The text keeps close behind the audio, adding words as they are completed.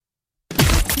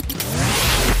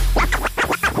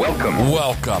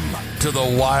Welcome to the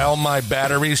While My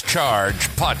Batteries Charge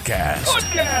podcast.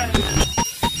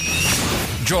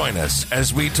 Join us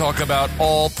as we talk about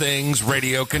all things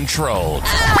radio controlled.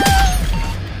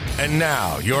 And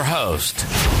now, your host,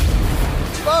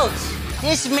 Folks,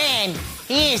 this man,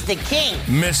 he is the king.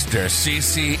 Mr.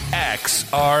 CCXRC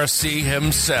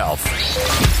himself,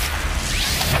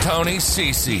 Tony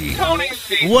CC.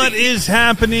 What is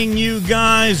happening, you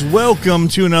guys? Welcome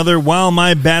to another While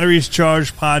My Batteries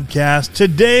Charge podcast.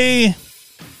 Today,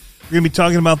 we're going to be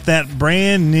talking about that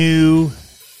brand new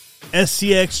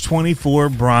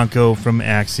SCX24 Bronco from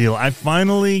Axial. I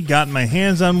finally got my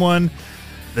hands on one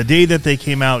the day that they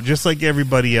came out, just like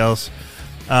everybody else.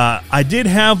 I did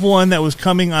have one that was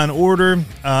coming on order,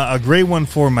 a gray one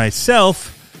for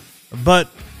myself, but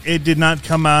it did not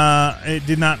come. It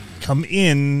did not come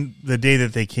in the day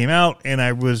that they came out, and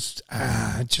I was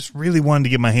just really wanted to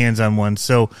get my hands on one.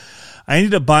 So I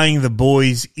ended up buying the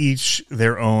boys each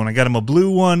their own. I got them a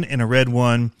blue one and a red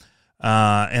one,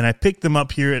 and I picked them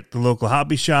up here at the local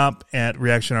hobby shop at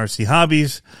Reaction RC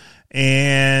Hobbies.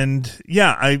 And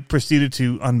yeah, I proceeded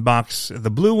to unbox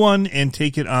the blue one and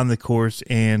take it on the course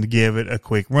and give it a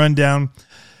quick rundown.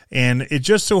 And it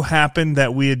just so happened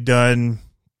that we had done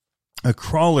a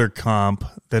crawler comp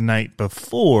the night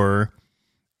before,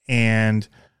 and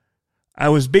I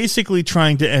was basically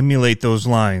trying to emulate those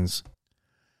lines.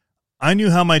 I knew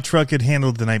how my truck had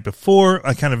handled the night before.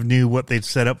 I kind of knew what they'd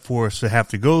set up for us to have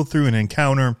to go through and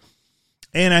encounter,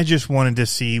 and I just wanted to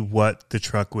see what the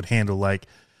truck would handle like.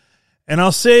 And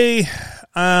I'll say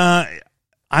I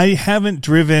haven't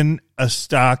driven a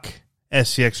stock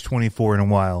SCX24 in a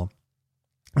while,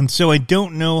 and so I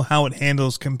don't know how it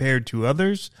handles compared to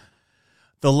others.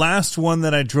 The last one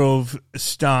that I drove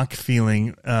stock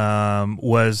feeling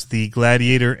was the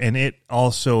Gladiator, and it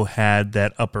also had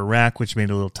that upper rack, which made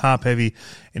it a little top heavy.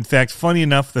 In fact, funny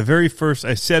enough, the very first,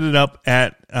 I set it up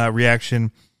at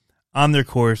Reaction on their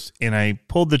course, and I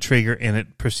pulled the trigger, and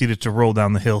it proceeded to roll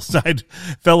down the hillside,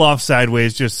 fell off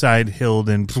sideways, just side-hilled,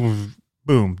 and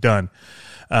boom, done.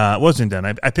 It wasn't done.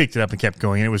 I picked it up and kept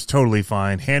going, and it was totally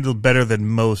fine. Handled better than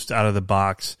most out of the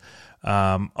box.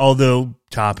 Although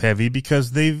top heavy,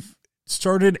 because they've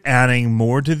started adding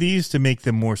more to these to make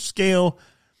them more scale.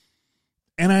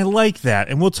 And I like that.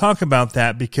 And we'll talk about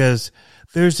that because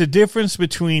there's a difference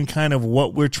between kind of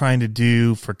what we're trying to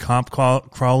do for comp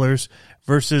crawlers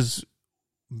versus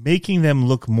making them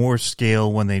look more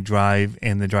scale when they drive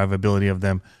and the drivability of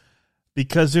them.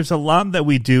 Because there's a lot that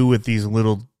we do with these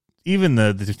little, even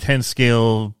the 10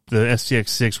 scale, the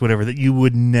SCX6, whatever, that you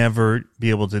would never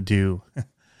be able to do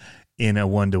in a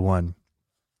 1-to-1.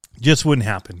 Just wouldn't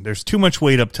happen. There's too much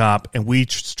weight up top, and we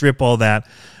strip all that,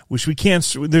 which we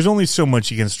can't. There's only so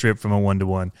much you can strip from a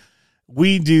 1-to-1.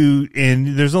 We do,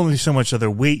 and there's only so much other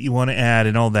weight you want to add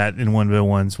and all that in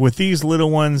 1-to-1s. With these little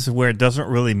ones where it doesn't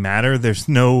really matter, there's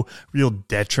no real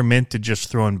detriment to just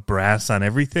throwing brass on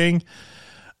everything.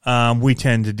 We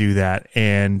tend to do that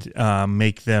and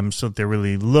make them so that they're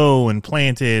really low and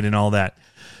planted and all that.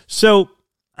 So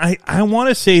I want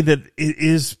to say that it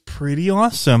is pretty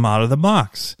awesome out of the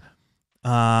box.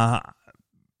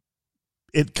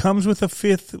 It comes with a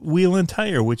fifth wheel and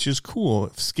tire, which is cool.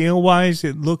 Scale-wise,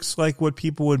 it looks like what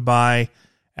people would buy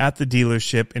at the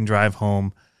dealership and drive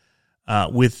home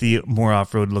with the more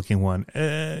off-road looking one.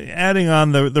 Adding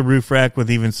on the roof rack with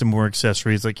even some more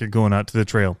accessories like you're going out to the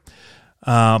trail.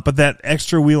 But that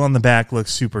extra wheel on the back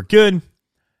looks super good.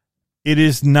 It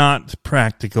is not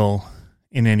practical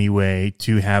in any way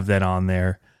to have that on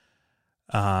there.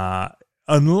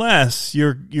 Unless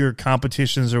your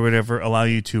competitions or whatever allow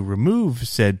you to remove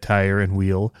said tire and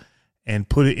wheel and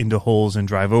put it into holes and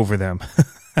drive over them.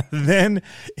 Then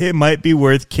it might be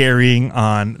worth carrying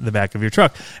on the back of your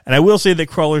truck. And I will say that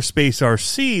Crawler Space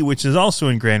RC, which is also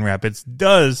in Grand Rapids,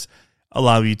 does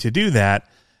allow you to do that.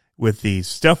 With the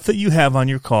stuff that you have on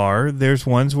your car, there's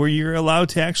ones where you're allowed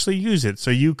to actually use it. So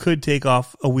you could take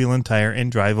off a wheel and tire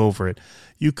and drive over it.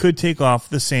 You could take off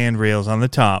the sand rails on the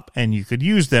top, and you could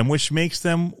use them, which makes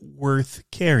them worth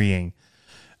carrying.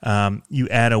 You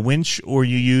add a winch, or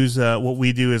you use what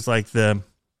we do is like the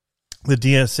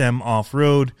DSM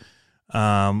off-road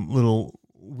little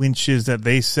winches that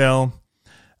they sell,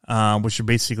 which are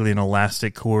basically an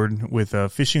elastic cord with a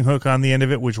fishing hook on the end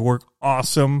of it, which work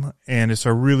awesome, and it's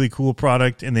a really cool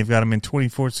product, and they've got them in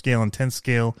 24 scale and 10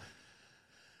 scale.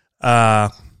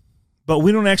 But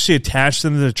we don't actually attach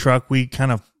them to the truck. We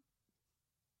kind of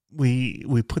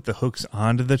we put the hooks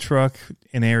onto the truck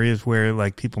in areas where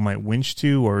like people might winch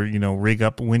to, or rig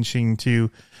up winching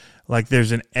to. Like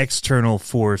there's an external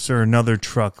force or another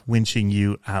truck winching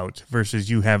you out versus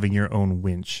you having your own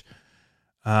winch.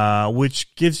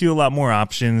 which gives you a lot more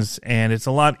options, and it's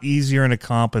a lot easier in a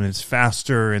comp, and it's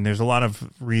faster, and there's a lot of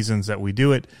reasons that we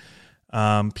do it.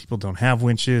 People don't have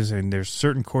winches, and there's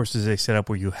certain courses they set up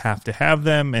where you have to have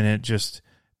them, and it just,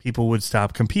 people would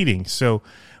stop competing. So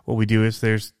what we do is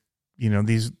there's,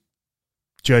 these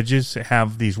judges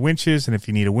have these winches, and if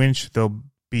you need a winch, they'll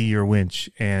be your winch,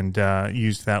 and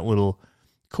use that little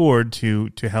cord to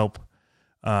help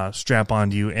strap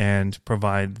onto you and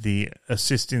provide the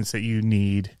assistance that you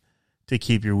need to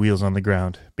keep your wheels on the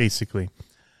ground, basically,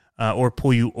 or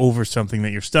pull you over something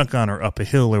that you're stuck on or up a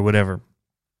hill or whatever.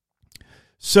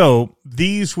 So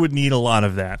these would need a lot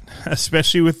of that,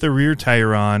 especially with the rear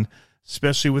tire on,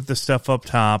 especially with the stuff up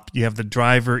top. You have the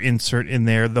driver insert in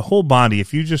there, the whole body.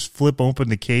 If you just flip open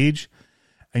the cage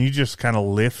and you just kind of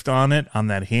lift on it, on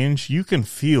that hinge, you can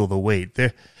feel the weight.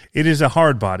 There, it is a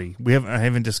hard body. I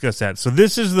haven't discussed that. So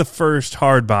this is the first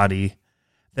hard body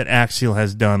that Axial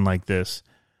has done like this,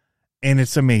 and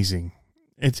it's amazing.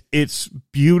 It's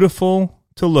beautiful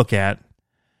to look at.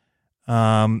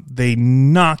 They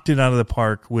knocked it out of the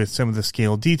park with some of the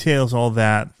scale details, all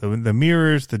that, the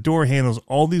mirrors, the door handles,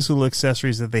 all these little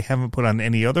accessories that they haven't put on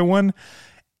any other one.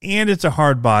 And it's a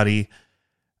hard body.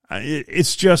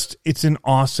 It's an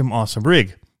awesome, awesome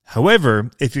rig.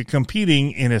 However, if you're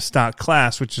competing in a stock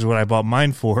class, which is what I bought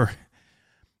mine for,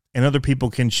 and other people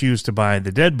can choose to buy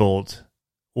the Deadbolt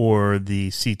or the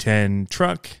C10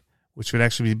 truck, which would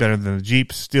actually be better than the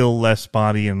Jeep, still less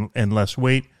body and less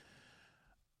weight,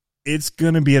 it's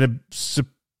going to be at a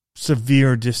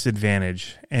severe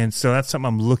disadvantage. And so that's something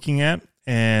I'm looking at,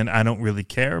 and I don't really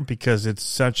care because it's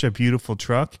such a beautiful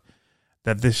truck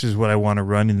that this is what I want to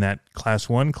run in that Class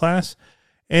 1 class.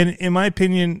 And in my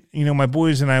opinion, my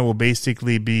boys and I will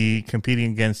basically be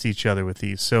competing against each other with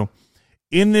these. So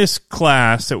in this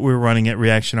class that we're running at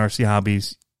Reaction RC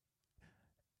Hobbies,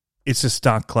 it's a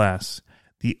stock class.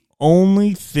 The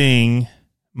only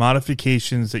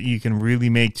modifications that you can really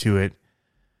make to it,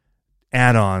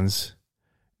 add-ons.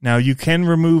 Now, you can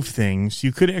remove things.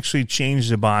 You could actually change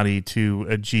the body to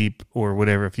a Jeep or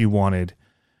whatever if you wanted.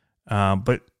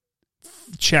 But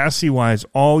chassis-wise,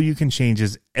 all you can change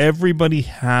is everybody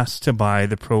has to buy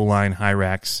the Proline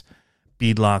Hyrax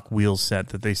beadlock wheel set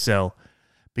that they sell,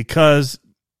 because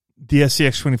the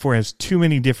SCX24 has too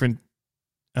many different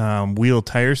wheel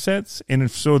tire sets,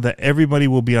 and so that everybody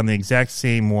will be on the exact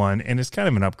same one, and it's kind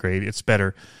of an upgrade. It's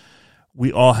better.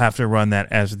 We all have to run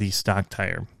that as the stock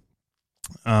tire.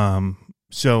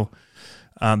 So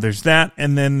there's that,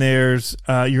 and then there's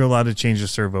you're allowed to change the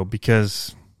servo,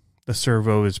 because the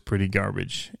servo is pretty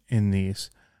garbage in these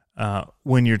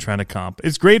when you're trying to comp.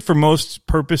 It's great for most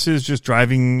purposes, just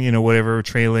driving, whatever,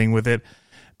 trailing with it.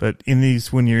 But in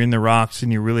these, when you're in the rocks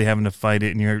and you're really having to fight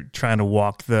it and you're trying to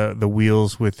walk the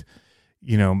wheels with,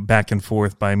 back and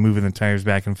forth by moving the tires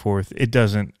back and forth, it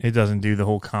doesn't do the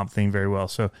whole comp thing very well.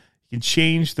 So you can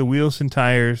change the wheels and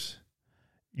tires.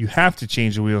 You have to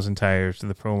change the wheels and tires to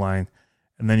the Proline,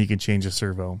 and then you can change the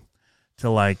servo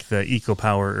to like the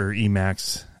EcoPower or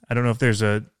Emax. I don't know if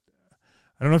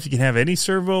you can have any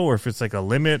servo or if it's like a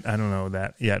limit. I don't know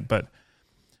that yet, but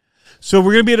so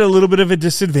we're going to be at a little bit of a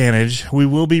disadvantage. We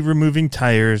will be removing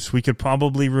tires. We could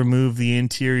probably remove the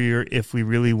interior if we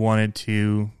really wanted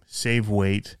to save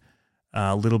weight.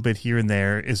 A little bit here and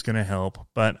there is going to help,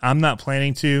 but I'm not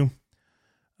planning to.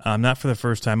 Not for the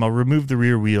first time. I'll remove the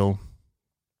rear wheel.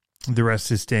 The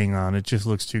rest is staying on. It just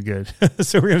looks too good.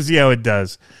 So we're going to see how it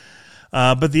does.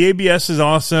 But the ABS is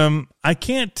awesome. I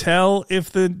can't tell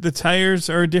if the tires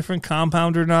are a different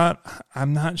compound or not.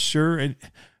 I'm not sure.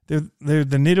 They're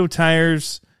the Nitto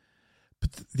tires, but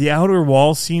the outer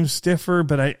wall seems stiffer,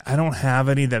 but I don't have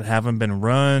any that haven't been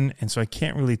run, and so I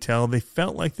can't really tell. They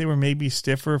felt like they were maybe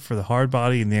stiffer for the hard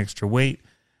body and the extra weight,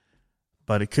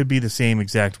 but it could be the same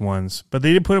exact ones. But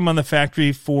they did put them on the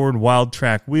factory Ford Wild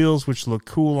Track wheels, which look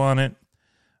cool on it.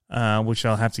 Which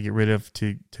I'll have to get rid of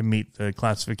to meet the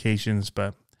classifications.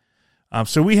 But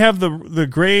so we have the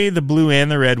gray, the blue, and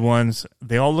the red ones.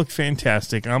 They all look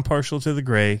fantastic. I'm partial to the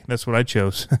gray. That's what I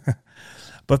chose.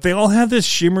 But they all have this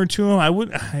shimmer to them.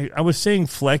 I was saying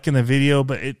fleck in the video,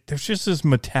 but there's just this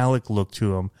metallic look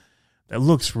to them that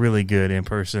looks really good in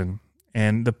person.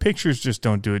 And the pictures just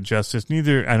don't do it justice.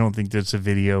 Neither, I don't think, does a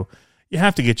video. You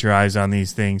have to get your eyes on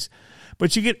these things.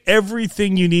 But you get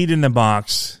everything you need in the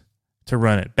box to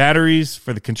run it. Batteries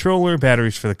for the controller,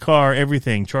 batteries for the car,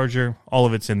 everything, charger, all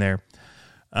of it's in there.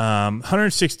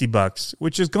 $160,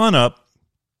 which has gone up.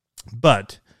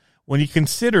 But when you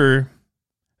consider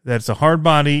that it's a hard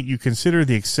body, you consider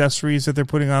the accessories that they're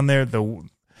putting on there, the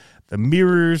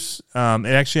mirrors, it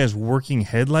actually has working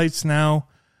headlights now.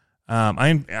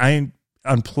 I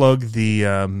unplugged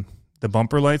the the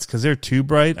bumper lights because they're too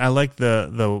bright. I like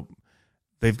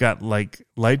they've got like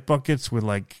light buckets with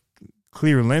like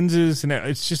clear lenses, and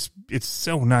it's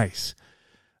so nice.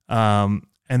 And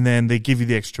then they give you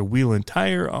the extra wheel and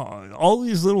tire, all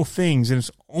these little things, and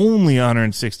it's only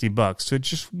 $160. So it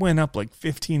just went up like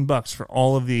 $15 for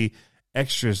all of the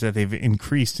extras that they've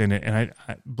increased in it, and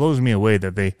it blows me away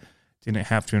that they didn't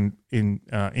have to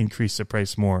increase the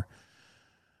price more.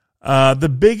 The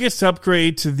biggest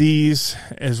upgrade to these,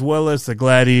 as well as the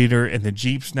Gladiator and the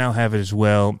Jeeps now have it as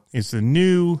well, is the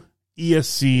new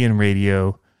ESC and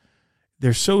radio.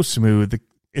 They're so smooth.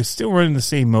 It's still running the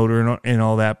same motor and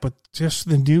all that, but just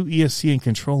the new ESC and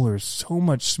controller is so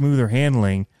much smoother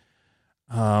handling.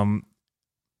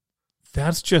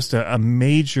 That's just a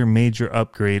major, major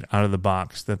upgrade out of the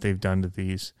box that they've done to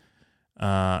these.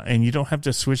 And you don't have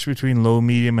to switch between low,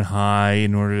 medium, and high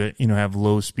in order to, have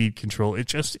low speed control. It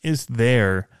just is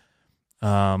there.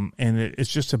 And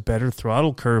it's just a better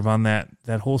throttle curve on that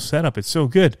whole setup. It's so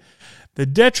good. The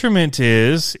detriment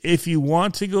is if you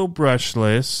want to go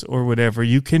brushless or whatever,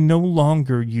 you can no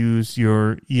longer use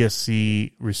your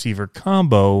ESC receiver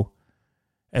combo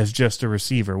as just a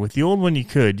receiver. With the old one, you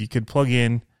could plug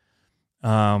in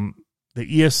the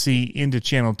ESC into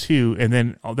channel 2, and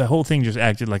then the whole thing just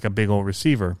acted like a big old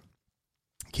receiver.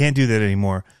 Can't do that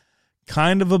anymore.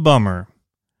 Kind of a bummer.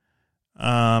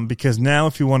 Because now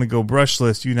if you want to go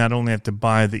brushless, you not only have to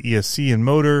buy the ESC and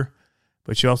motor,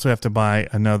 but you also have to buy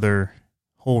another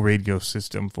whole radio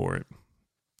system for it.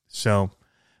 So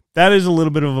that is a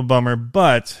little bit of a bummer,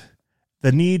 but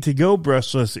the need to go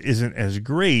brushless isn't as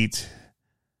great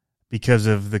because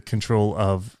of the control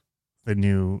of the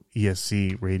new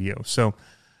ESC radio. So,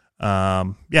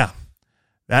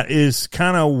 that is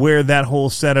kind of where that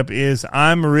whole setup is.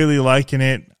 I'm really liking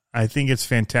it. I think it's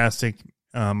fantastic.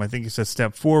 I think it's a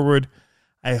step forward.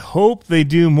 I hope they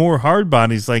do more hard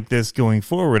bodies like this going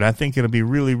forward. I think it'll be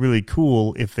really, really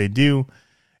cool if they do,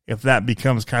 if that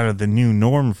becomes kind of the new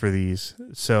norm for these.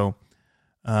 So,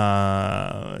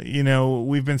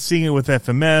 we've been seeing it with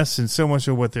FMS and so much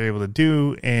of what they're able to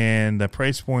do and the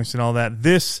price points and all that.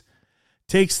 This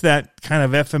takes that kind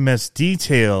of FMS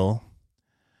detail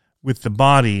with the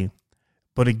body,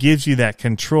 but it gives you that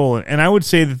control. And I would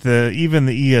say that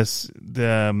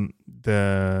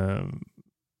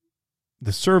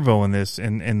the servo in this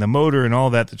and the motor and all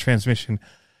that, the transmission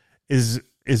is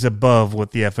above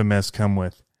what the FMS come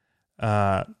with.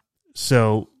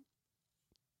 So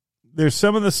there's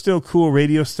some of the still cool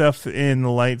radio stuff in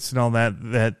the lights and all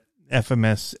that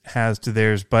FMS has to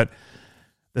theirs, but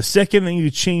the second that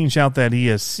you change out that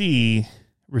ESC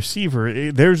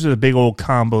receiver, there's a big old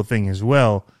combo thing as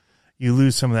well. You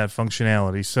lose some of that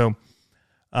functionality. So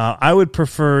I would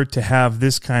prefer to have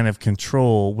this kind of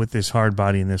control with this hard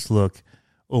body and this look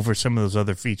over some of those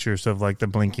other features of like the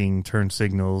blinking turn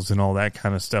signals and all that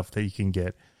kind of stuff that you can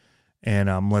get.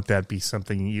 And let that be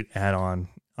something you add on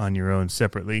your own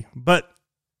separately. But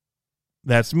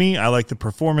that's me. I like the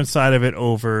performance side of it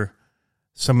over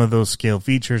some of those scale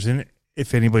features. And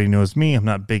if anybody knows me, I'm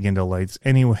not big into lights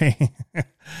anyway.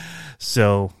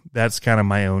 So that's kind of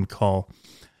my own call.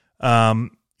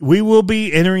 We will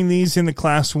be entering these in the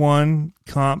Class 1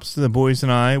 comps, the boys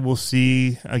and I. We'll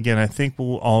see. Again, I think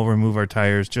we'll all remove our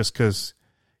tires just because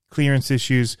clearance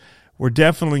issues. We're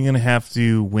definitely going to have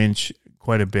to winch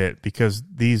quite a bit because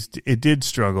it did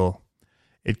struggle.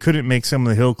 It couldn't make some of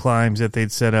the hill climbs that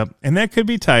they'd set up, and that could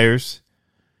be tires.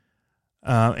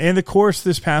 And the course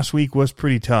this past week was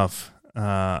pretty tough.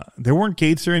 There weren't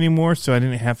gates there anymore, so I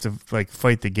didn't have to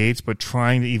fight the gates, but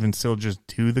trying to even still just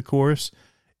do the course,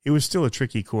 it was still a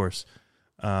tricky course,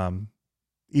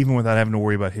 even without having to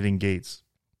worry about hitting gates.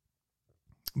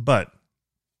 But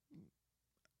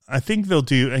I think they'll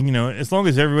do, and as long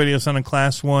as everybody else on a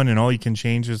Class 1 and all you can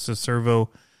change is the servo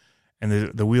and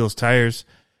the wheels, tires,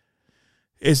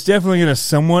 it's definitely going to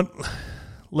somewhat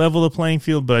level the playing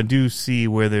field, but I do see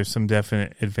where there's some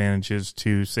definite advantages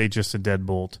to, say, just a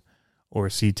deadbolt or a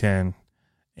C10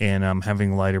 and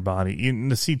having a lighter body. Even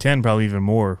the C10 probably even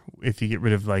more if you get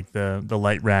rid of the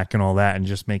light rack and all that and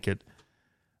just make it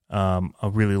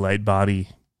a really light body.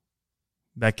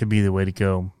 That could be the way to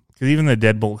go. Because even the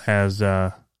deadbolt has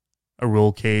a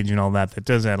roll cage and all that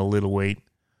does add a little weight.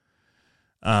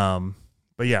 But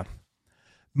yeah.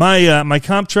 My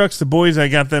comp trucks, the boys, I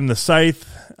got them the Scythe,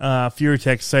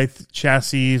 Furatech Scythe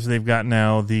chassis. They've got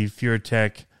now the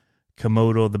Furatech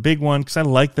Komodo, the big one, because I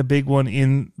like the big one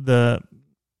in the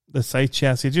Scythe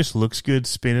chassis. It just looks good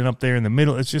spinning up there in the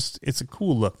middle. It's a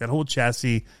cool look. That whole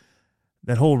chassis,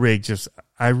 that whole rig,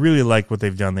 I really like what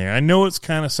they've done there. I know it's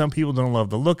kind of, some people don't love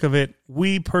the look of it.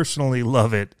 We personally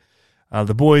love it.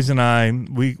 The boys and I,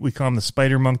 we call them the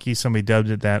Spider Monkey. Somebody dubbed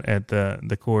it that at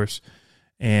the course.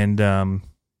 And,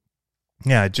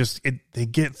 they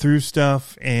get through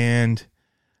stuff, and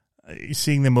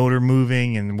seeing the motor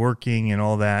moving and working and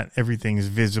all that, everything's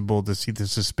visible to see the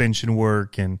suspension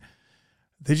work, and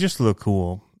they just look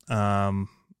cool.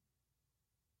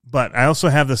 But I also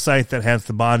have the Scythe that has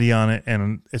the body on it,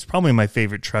 and it's probably my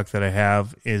favorite truck that I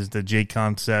have is the J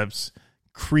Concepts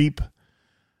Creep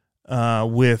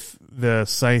with the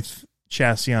Scythe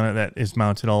chassis on it that is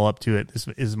mounted all up to it. This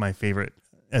is my favorite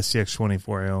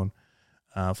SCX24 I own,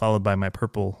 followed by my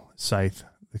purple Scythe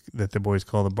that the boys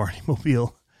call the Barney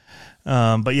Mobile.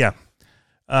 But yeah.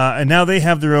 And now they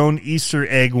have their own Easter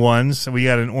egg ones. So we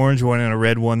got an orange one and a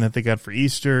red one that they got for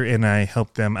Easter, and I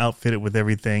helped them outfit it with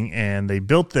everything, and they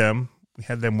built them. We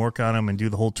had them work on them and do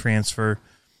the whole transfer.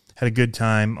 Had a good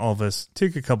time. All of us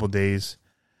took a couple days.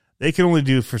 They can only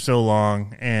do it for so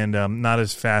long, and not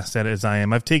as fast at it as I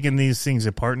am. I've taken these things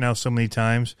apart now so many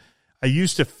times. I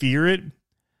used to fear it,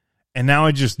 and now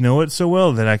I just know it so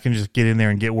well that I can just get in there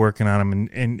and get working on them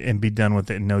and be done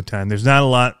with it in no time. There's not a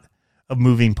lot of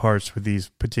moving parts with these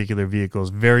particular vehicles.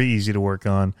 Very easy to work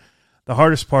on. The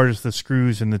hardest part is the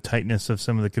screws and the tightness of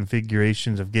some of the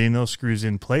configurations of getting those screws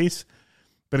in place.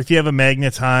 But if you have a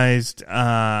magnetized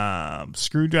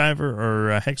screwdriver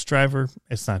or a hex driver,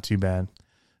 it's not too bad.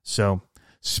 So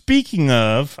speaking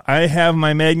of, I have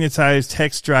my magnetized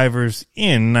hex drivers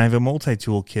in. I have a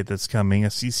multi-tool kit that's coming, a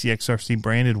CCXRC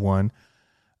branded one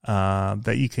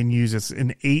that you can use. It's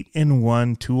an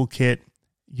 8-in-1 tool kit.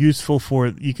 Useful for,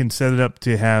 you can set it up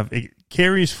to have, it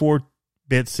carries 4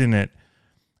 bits in it,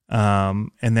 and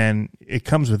then it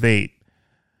comes with 8,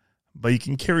 but you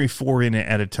can carry 4 in it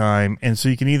at a time, and so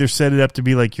you can either set it up to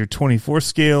be like your 24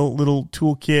 scale little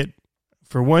toolkit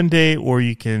for one day, or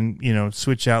you can,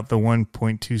 switch out the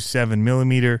 1.27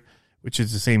 millimeter, which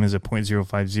is the same as a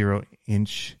 0.050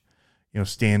 inch,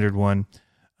 standard one.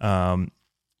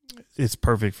 It's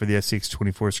perfect for the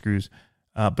SCX24 screws.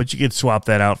 But you could swap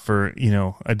that out for,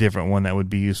 a different one that would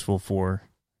be useful for,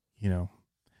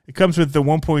 it comes with the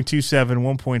 1.27,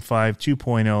 1.5,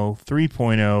 2.0,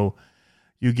 3.0.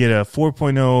 You get a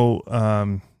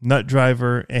 4.0 nut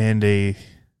driver and I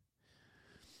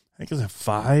think it's a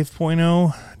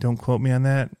 5.0. Don't quote me on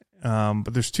that.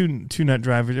 But there's two nut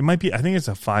drivers. It might be, I think it's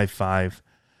a 5.5.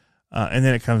 And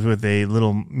then it comes with a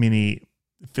little mini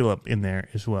fill up in there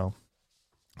as well.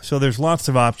 So there's lots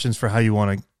of options for how you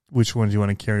want to, which ones you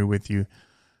want to carry with you.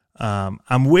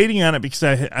 I'm waiting on it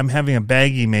because I'm having a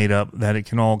baggie made up that it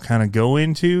can all kind of go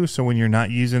into. So when you're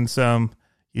not using some,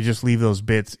 you just leave those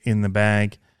bits in the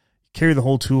bag, carry the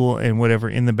whole tool and whatever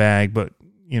in the bag, but,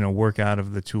 work out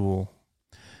of the tool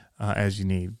as you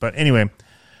need. But anyway,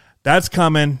 that's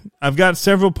coming. I've got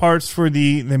several parts for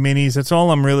the minis. That's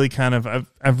all I'm really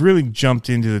I've really jumped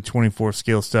into the 24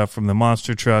 scale stuff, from the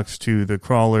monster trucks to the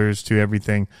crawlers to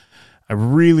everything. I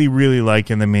really, really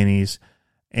liking the minis.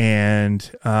 And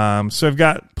so I've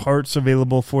got parts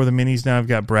available for the minis now. I've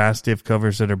got brass diff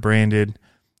covers that are branded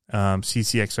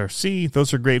CCXRC.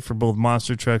 Those are great for both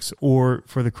monster trucks or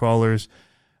for the crawlers.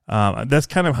 That's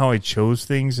kind of how I chose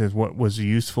things, as what was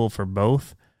useful for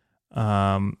both.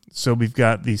 So we've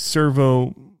got the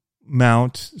servo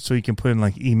mount, so you can put in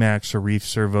like Emax or Reef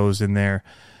servos in there,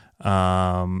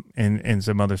 and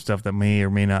some other stuff that may or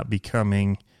may not be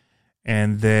coming.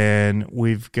 And then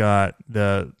we've got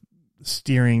the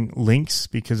steering links,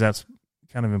 because that's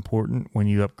kind of important when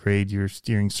you upgrade your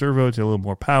steering servo to a little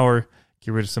more power.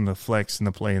 Get rid of some of the flex and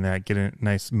the play in that. Get a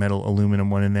nice metal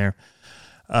aluminum one in there.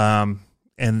 And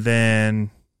then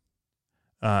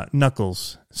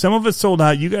knuckles. Some of it's sold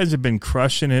out. You guys have been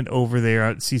crushing it over there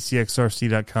at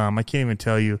ccxrc.com. I can't even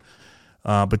tell you,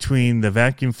 between the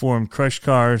vacuum formed crush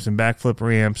cars and backflip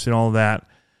ramps and all that,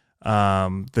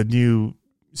 the new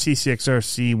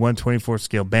CCXRC 124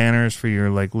 scale banners for your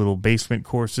like little basement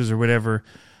courses or whatever.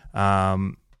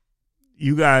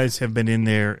 You guys have been in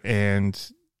there, and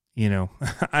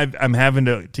I'm having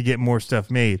to get more stuff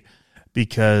made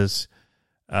because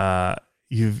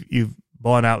you've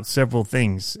bought out several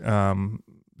things,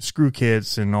 screw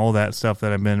kits and all that stuff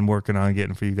that I've been working on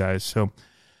getting for you guys. So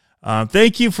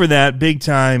thank you for that, big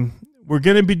time. We're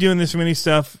going to be doing this mini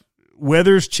stuff.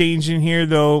 Weather's changing here,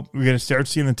 though. We're going to start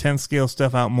seeing the 10 scale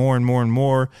stuff out more and more and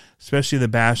more, especially the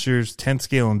bashers, 10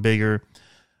 scale and bigger.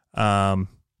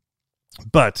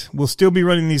 But we'll still be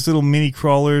running these little mini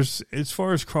crawlers. As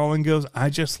far as crawling goes, I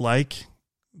just like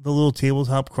the little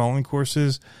tabletop crawling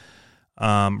courses.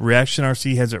 Reaction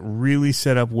RC has it really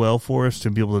set up well for us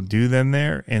to be able to do them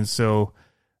there. And so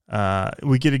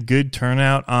we get a good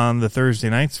turnout on the Thursday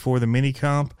nights for the mini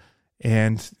comp,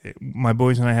 and my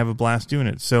boys and I have a blast doing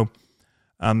it. So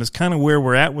That's kind of where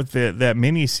we're at with that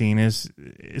mini scene.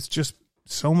 It's just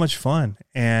so much fun,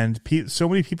 and so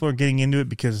many people are getting into it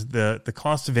because the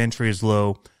cost of entry is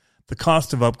low. The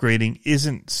cost of upgrading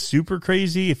isn't super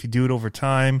crazy if you do it over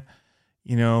time.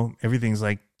 Everything's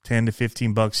like $10 to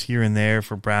 $15 here and there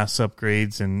for brass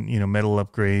upgrades and metal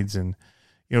upgrades, and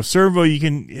servo you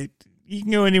can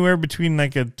go anywhere between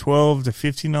like a $12 to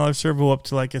 $15 servo up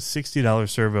to like a $60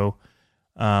 servo,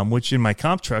 which in my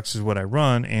comp trucks is what I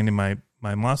run, and in my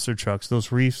monster trucks,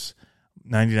 those Reefs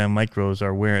 99 micros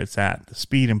are where it's at. The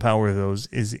speed and power of those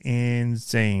is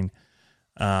insane,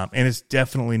 and it's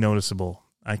definitely noticeable.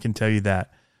 I can tell you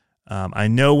that. I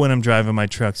know when I'm driving my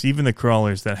trucks, even the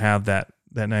crawlers that have that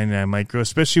 99 micro,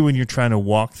 especially when you're trying to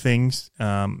walk things,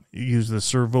 use the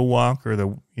servo walk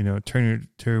or turn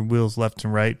your wheels left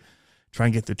and right, try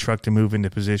and get the truck to move into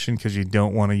position because you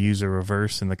don't want to use a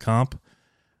reverse in the comp.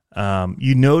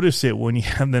 You notice it when you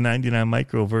have the 99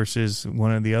 micro versus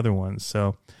one of the other ones.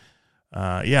 So,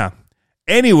 yeah.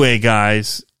 Anyway,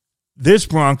 guys, this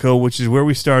Bronco, which is where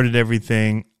we started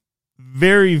everything,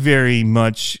 very, very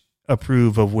much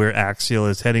approve of where Axial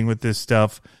is heading with this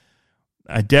stuff.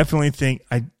 I definitely think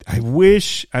I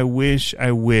wish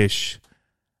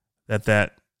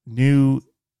that new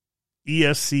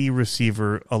ESC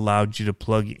receiver allowed you to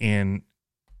plug in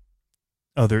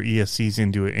other ESCs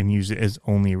into it and use it as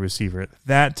only a receiver.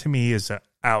 That to me is a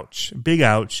big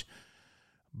ouch.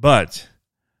 But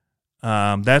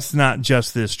that's not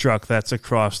just this truck. That's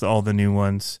across all the new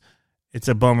ones. It's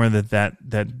a bummer that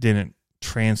didn't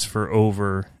transfer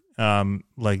over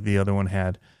like the other one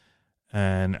had.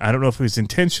 And I don't know if it was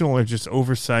intentional or just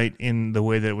oversight in the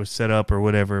way that it was set up or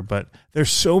whatever, but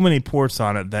there's so many ports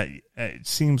on it that it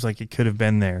seems like it could have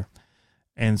been there.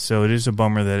 And so it is a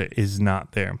bummer that it is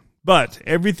not there. But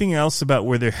everything else about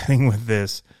where they're heading with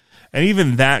this, and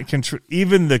even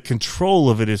even the control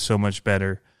of it is so much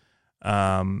better.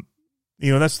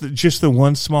 That's just the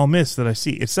one small miss that I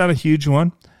see. It's not a huge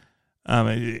one.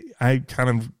 I kind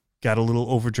of got a little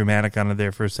over dramatic on it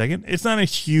there for a second. It's not a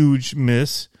huge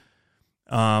miss.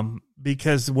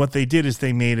 Because what they did is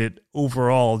they made it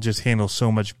overall just handle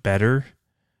so much better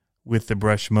with the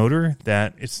brush motor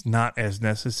that it's not as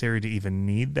necessary to even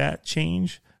need that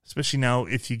change, especially now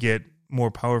if you get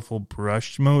more powerful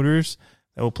brushed motors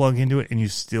that will plug into it and you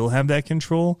still have that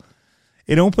control.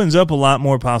 It opens up a lot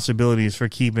more possibilities for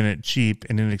keeping it cheap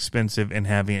and inexpensive and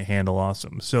having it handle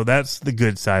awesome. So that's the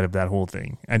good side of that whole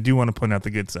thing. I do want to point out the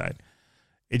good side.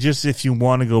 It just, if you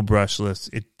want to go brushless,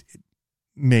 it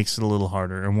makes it a little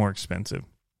harder and more expensive.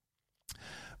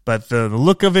 But the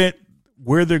look of it,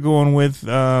 where they're going with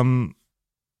the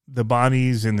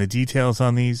bodies and the details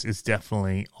on these is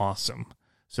definitely awesome.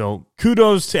 So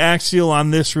kudos to Axial on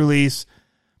this release.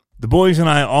 The boys and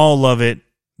I all love it.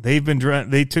 They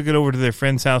took it over to their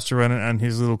friend's house to run it on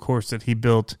his little course that he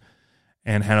built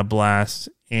and had a blast.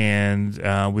 And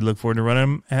we look forward to running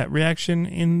them at Reaction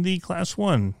in the Class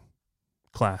 1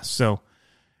 class. So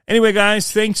anyway,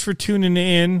 guys, thanks for tuning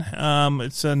in.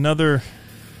 It's another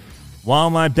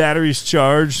While My Battery's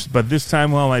Charged, but this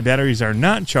time while my batteries are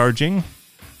not charging.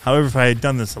 However, if I had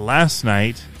done this last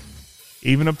night,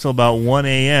 even up till about 1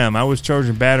 a.m., I was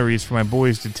charging batteries for my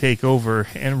boys to take over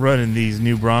and run in these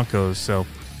new Broncos. So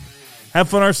have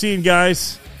fun RCing,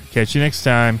 guys. Catch you next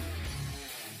time.